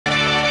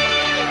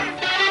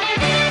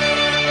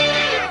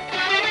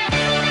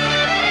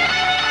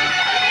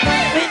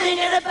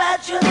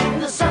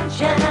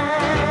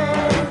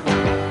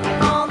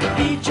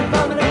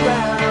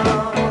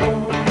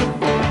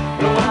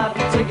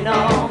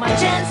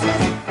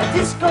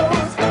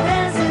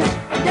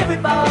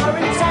bar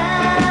in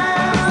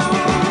town,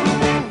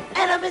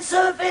 and I've been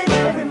surfing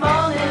every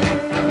morning,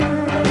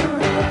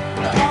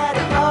 at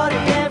a party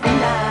every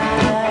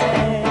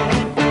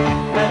night,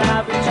 and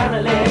I've been trying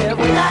to live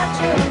without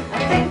you,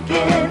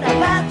 thinking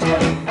about you,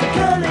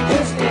 girl, it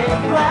just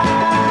ain't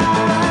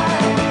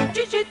right.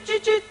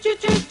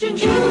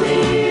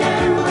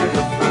 Julian, like a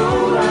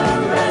fool, I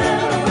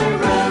ran away,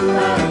 run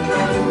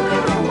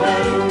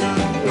away.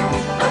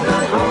 I'm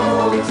not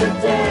home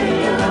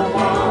today, and I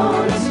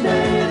wanna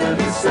stay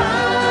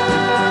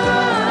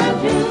beside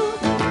you.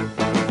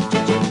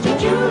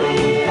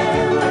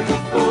 Julian, like a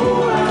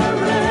fool, I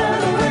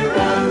ran away,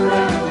 run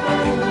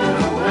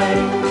away.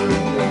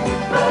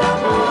 But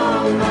I'm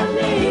on my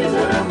knees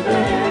and I'm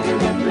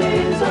begging you,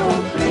 please,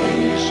 oh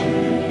please.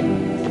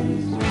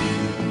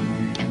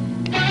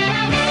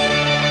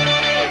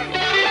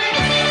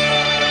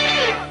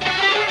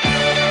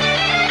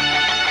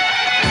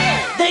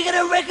 They got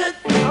a record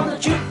on the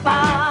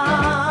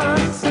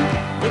jukebox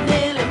that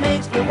nearly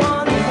makes me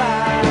wanna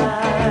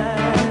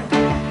cry.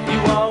 You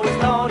always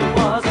thought it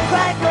was a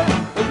cracker,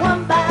 the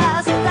one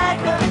buys a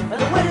lacquer, and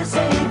the way to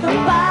say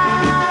goodbye.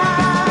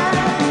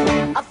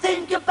 I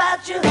think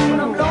about you when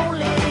I'm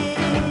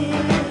lonely.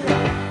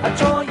 I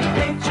draw your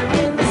picture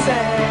in the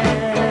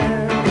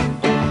sand.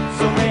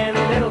 So many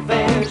little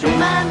things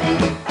remind me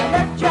I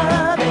left you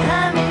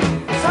behind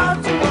me. It's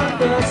hard to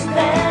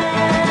understand.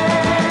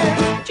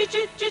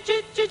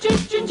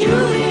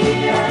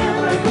 Julian,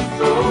 like a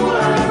fool, I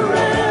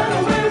ran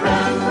away,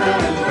 run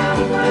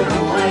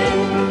away.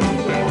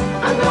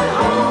 I'm not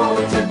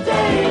home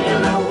today,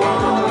 and I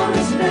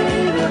wanna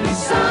stay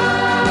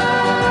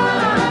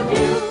beside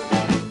you.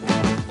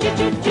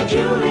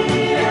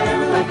 Julian,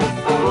 like a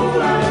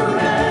fool, I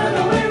ran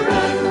away,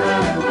 run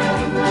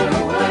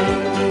away.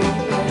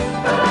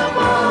 But I'm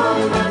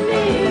on my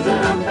knees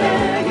and I'm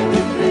begging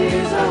you,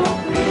 please,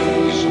 oh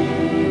please.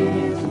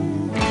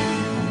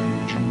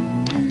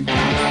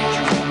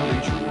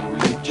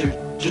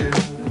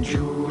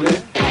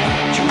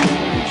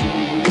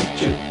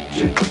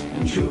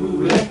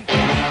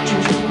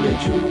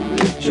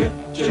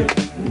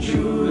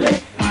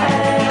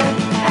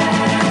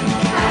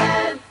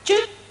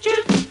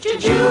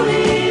 Julie.